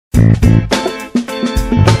Hey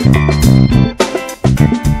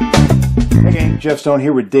gang, Jeff Stone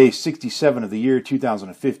here with day 67 of the year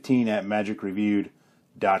 2015 at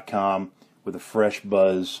magicreviewed.com with a fresh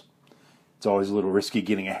buzz. It's always a little risky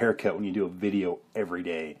getting a haircut when you do a video every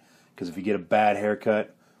day, because if you get a bad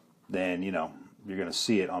haircut, then you know you're going to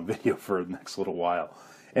see it on video for the next little while.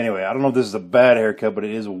 Anyway, I don't know if this is a bad haircut, but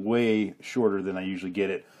it is way shorter than I usually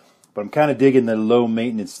get it. But I'm kind of digging the low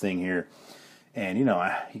maintenance thing here. And you know,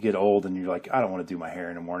 you get old and you're like, I don't want to do my hair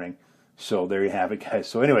in the morning. So there you have it, guys.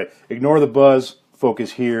 So anyway, ignore the buzz,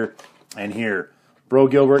 focus here and here. Bro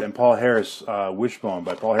Gilbert and Paul Harris, Wishbone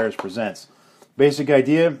by Paul Harris Presents. Basic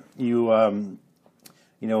idea, you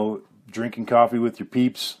know, drinking coffee with your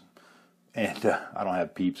peeps. And I don't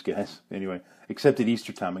have peeps, guys. Anyway, except at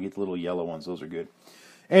Easter time, I get the little yellow ones. Those are good.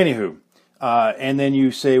 Anywho, and then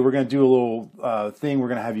you say, we're going to do a little thing. We're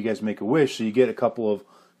going to have you guys make a wish. So you get a couple of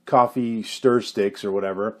coffee stir sticks or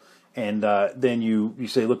whatever. And then you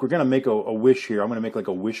say, look, we're going to make a wish here. I'm going to make like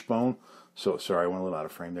a wishbone. So, sorry, I went a little out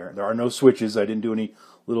of frame there. There are no switches. I didn't do any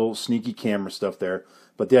little sneaky camera stuff there.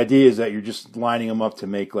 But the idea is that you're just lining them up to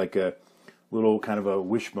make like a little kind of a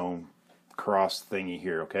wishbone cross thingy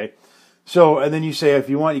here, okay? So, and then you say, if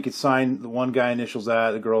you want, you could sign the one guy initials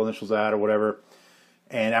that, the girl initials that, or whatever.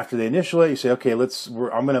 And after they initial it, you say, okay, I'm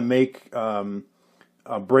going to make,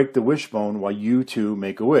 break the wishbone while you two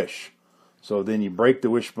make a wish. So then you break the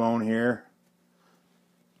wishbone here.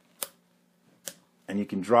 And you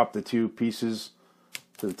can drop the two pieces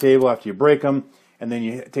to the table after you break them. And then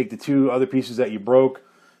you take the two other pieces that you broke,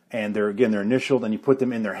 and they're initialed, and you put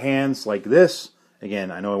them in their hands like this.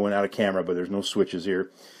 Again, I know I went out of camera, but there's no switches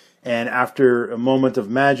here. And after a moment of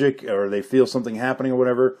magic, or they feel something happening or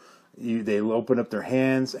whatever, they'll open up their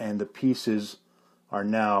hands, and the pieces are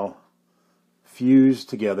now fused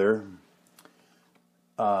together.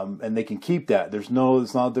 And they can keep that. It's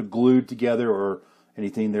not they're glued together or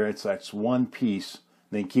anything there. It's one piece.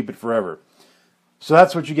 They can keep it forever. So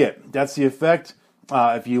that's what you get. That's the effect.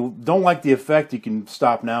 If you don't like the effect, you can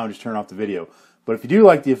stop now and just turn off the video. But if you do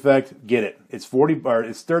like the effect, get it. It's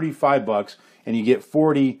 $35, and you get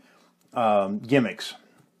 40 gimmicks,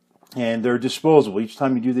 and they're disposable. Each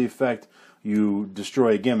time you do the effect, you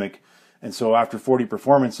destroy a gimmick, and so after 40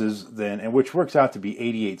 performances, and which works out to be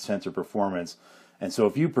 88 cents a performance. And so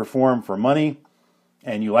if you perform for money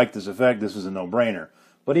and you like this effect, this is a no-brainer.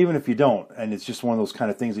 But even if you don't, and it's just one of those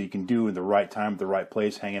kind of things that you can do in the right time, at the right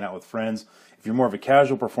place, hanging out with friends. If you're more of a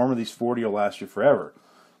casual performer, these 40 will last you forever.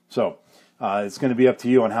 So it's going to be up to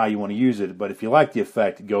you on how you want to use it. But if you like the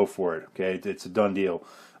effect, go for it. Okay, it's a done deal.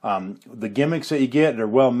 The gimmicks that you get are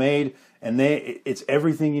well made, and it's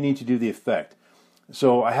everything you need to do the effect.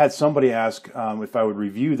 So I had somebody ask if I would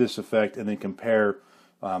review this effect and then compare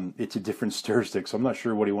it to different stir sticks. I'm not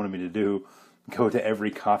sure what he wanted me to do. Go to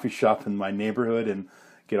every coffee shop in my neighborhood and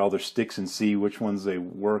get all their sticks and see which ones they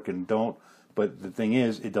work and don't. But the thing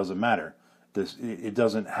is, it doesn't matter. It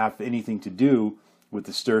doesn't have anything to do with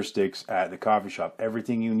the stir sticks at the coffee shop.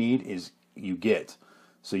 Everything you need is you get.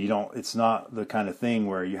 So you don't. It's not the kind of thing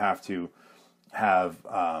where you have to have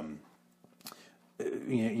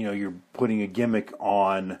you're putting a gimmick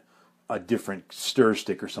on a different stir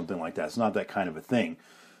stick or something like that. It's not that kind of a thing.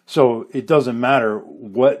 So it doesn't matter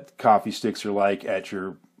what coffee sticks are like at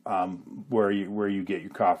your where you get your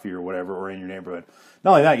coffee or whatever, or in your neighborhood.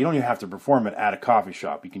 Not only that, you don't even have to perform it at a coffee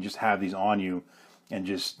shop. You can just have these on you and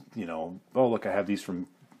just, oh look, I have these from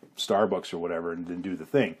Starbucks or whatever, and then do the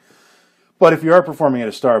thing. But if you are performing at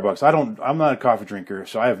a Starbucks, I'm not a coffee drinker,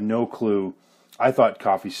 so I have no clue. I thought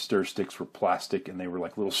coffee stir sticks were plastic and they were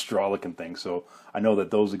like little straw-looking things, so I know that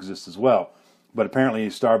those exist as well. But apparently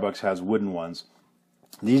Starbucks has wooden ones.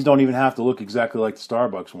 These don't even have to look exactly like the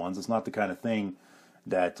Starbucks ones. It's not the kind of thing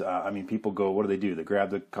that, people go, what do? They grab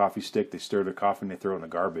the coffee stick, they stir the coffee, and they throw it in the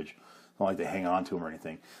garbage. It's not like they hang on to them or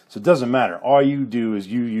anything. So it doesn't matter. All you do is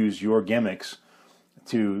you use your gimmicks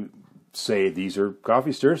to say these are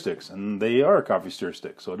coffee stir sticks, and they are coffee stir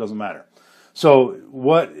sticks, so it doesn't matter. So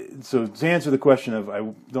to answer the question of, I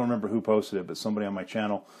don't remember who posted it, but somebody on my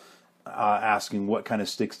channel asking what kind of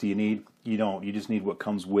sticks do you need? You don't. You just need what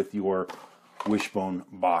comes with your Wishbone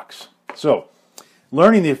box. So,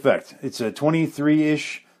 learning the effect. It's a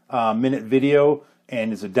 23-ish minute video,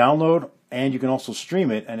 and it's a download, and you can also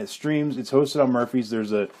stream it, and it's hosted on Murphy's.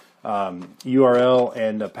 There's a URL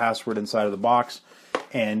and a password inside of the box,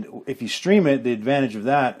 and if you stream it, the advantage of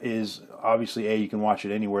that is, obviously, A, you can watch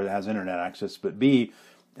it anywhere that has internet access, but B,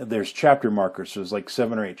 there's chapter markers, so there's like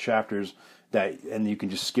 7 or 8 chapters, and you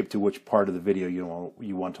can just skip to which part of the video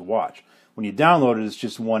you want to watch. When you download it, it's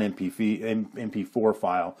just one MP4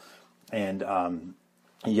 file, and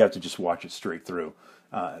you have to just watch it straight through.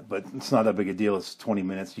 But it's not that big a deal. It's 20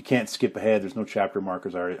 minutes. You can't skip ahead. There's no chapter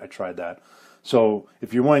markers. I tried that. So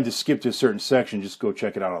if you're wanting to skip to a certain section, just go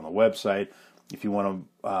check it out on the website. If you want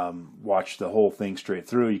to watch the whole thing straight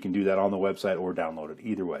through, you can do that on the website or download it.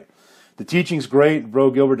 Either way. The teaching's great.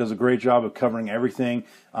 Bro Gilbert does a great job of covering everything.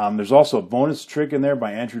 There's also a bonus trick in there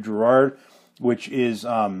by Andrew Gerard, which is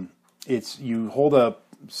it's you hold a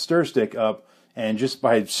stir stick up, and just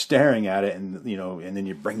by staring at it, and and then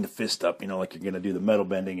you bring the fist up, like you're going to do the metal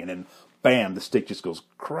bending, and then bam, the stick just goes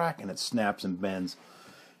crack, and it snaps and bends.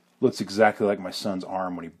 Looks exactly like my son's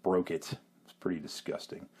arm when he broke it. It's pretty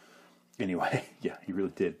disgusting. Anyway, yeah, he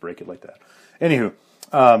really did break it like that. Anywho,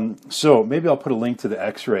 so maybe I'll put a link to the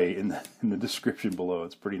X-ray in the description below.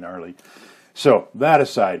 It's pretty gnarly. So that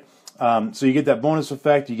aside, so you get that bonus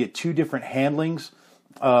effect. You get 2 different handlings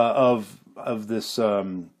of this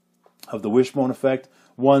of the Wishbone effect.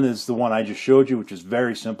 One is the one I just showed you, which is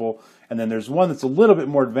very simple, and then there's one that's a little bit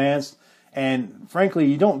more advanced. And frankly,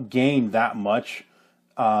 you don't gain that much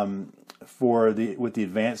with the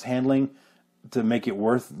advanced handling to make it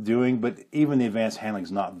worth doing, but even the advanced handling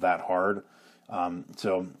is not that hard.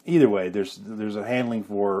 So either way, there's a handling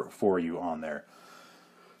for you on there.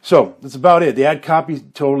 So that's about it. The ad copy is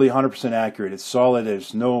totally 100% accurate. It's solid.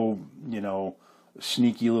 There's no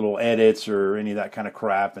sneaky little edits or any of that kind of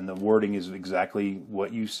crap, and the wording is exactly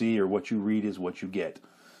what you see, or what you read is what you get.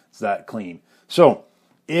 It's that clean. So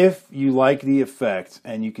if you like the effect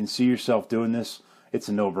and you can see yourself doing this, it's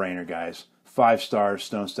a no-brainer, guys. 5 stars,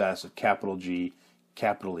 Stone Status of capital G,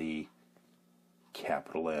 capital E,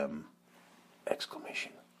 capital M,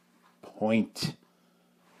 exclamation point.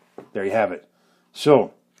 There you have it.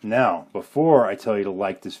 So now, before I tell you to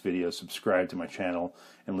like this video, subscribe to my channel,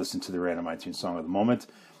 and listen to the random iTunes song of the moment,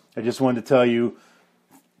 I just wanted to tell you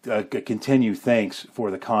a continued thanks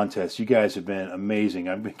for the contest. You guys have been amazing.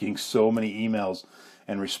 I've been getting so many emails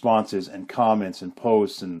and responses and comments and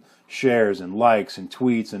posts and shares and likes and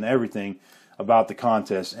tweets and everything about the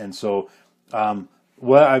contest. And so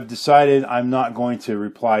what I've decided, I'm not going to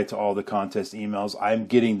reply to all the contest emails. I'm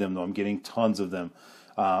getting them, though. I'm getting tons of them.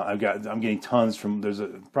 I'm getting tons from, there's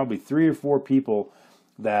probably 3 or 4 people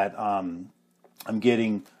that I'm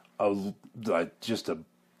getting just a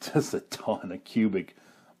ton, a cubic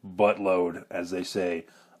buttload, as they say,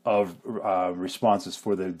 of responses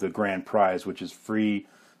for the grand prize, which is free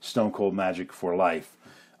Stone Cold Magic for life.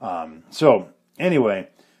 So anyway,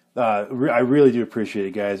 I really do appreciate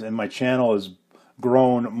it, guys. And my channel has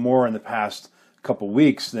grown more in the past couple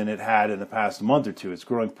weeks than it had in the past month or 2. It's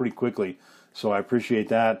growing pretty quickly, so I appreciate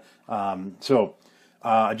that. What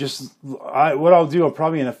I'll do,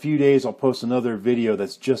 probably in a few days, I'll post another video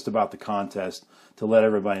that's just about the contest to let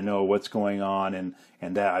everybody know what's going on,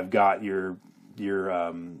 and that I've got your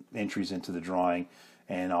entries into the drawing,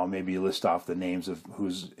 and I'll maybe list off the names of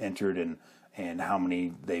who's entered and how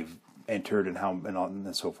many they've entered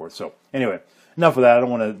and so forth. So anyway, enough of that. I don't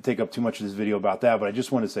want to take up too much of this video about that, but I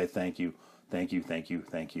just want to say thank you, thank you, thank you,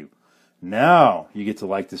 thank you. Now you get to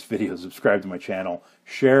like this video, subscribe to my channel,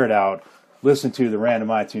 share it out, listen to the random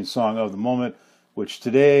iTunes song of the moment, which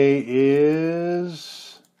today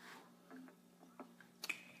is,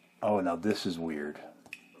 oh, now this is weird.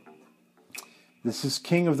 This is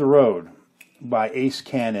King of the Road by Ace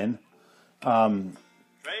Cannon.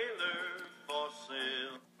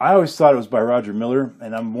 I always thought it was by Roger Miller,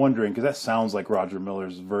 and I'm wondering, because that sounds like Roger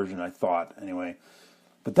Miller's version, I thought, anyway.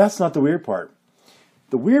 But that's not the weird part.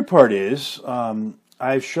 The weird part is,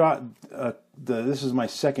 I've shot, this is my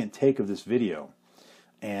second take of this video,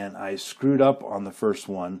 and I screwed up on the first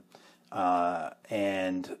one,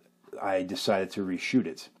 and I decided to reshoot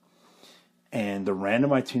it. And the random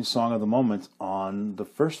iTunes song of the moment on the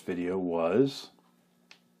first video was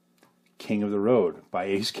King of the Road by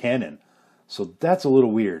Ace Cannon. So that's a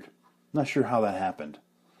little weird. Not sure how that happened.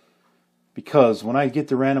 Because when I get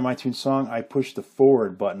the random iTunes song, I push the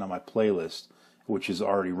forward button on my playlist, which is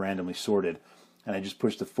already randomly sorted. And I just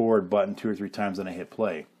push the forward button 2 or 3 times and I hit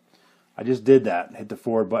play. I just did that. Hit the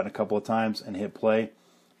forward button a couple of times and hit play.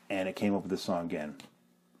 And it came up with the song again.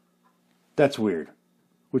 That's weird.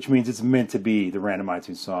 Which means it's meant to be the random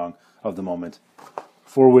iTunes song of the moment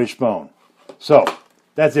for Wishbone. So,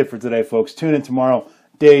 that's it for today, folks. Tune in tomorrow,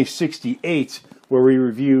 day 68, where we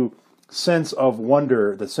review Sense of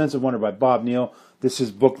Wonder, The Sense of Wonder by Bob Neal. This is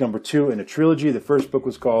book number 2 in a trilogy. The first book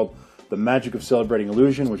was called The Magic of Celebrating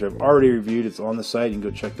Illusion, which I've already reviewed. It's on the site. You can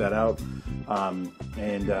go check that out.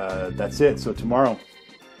 That's it. So tomorrow,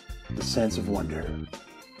 The Sense of Wonder.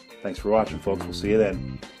 Thanks for watching, folks. We'll see you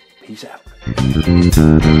then. Peace out.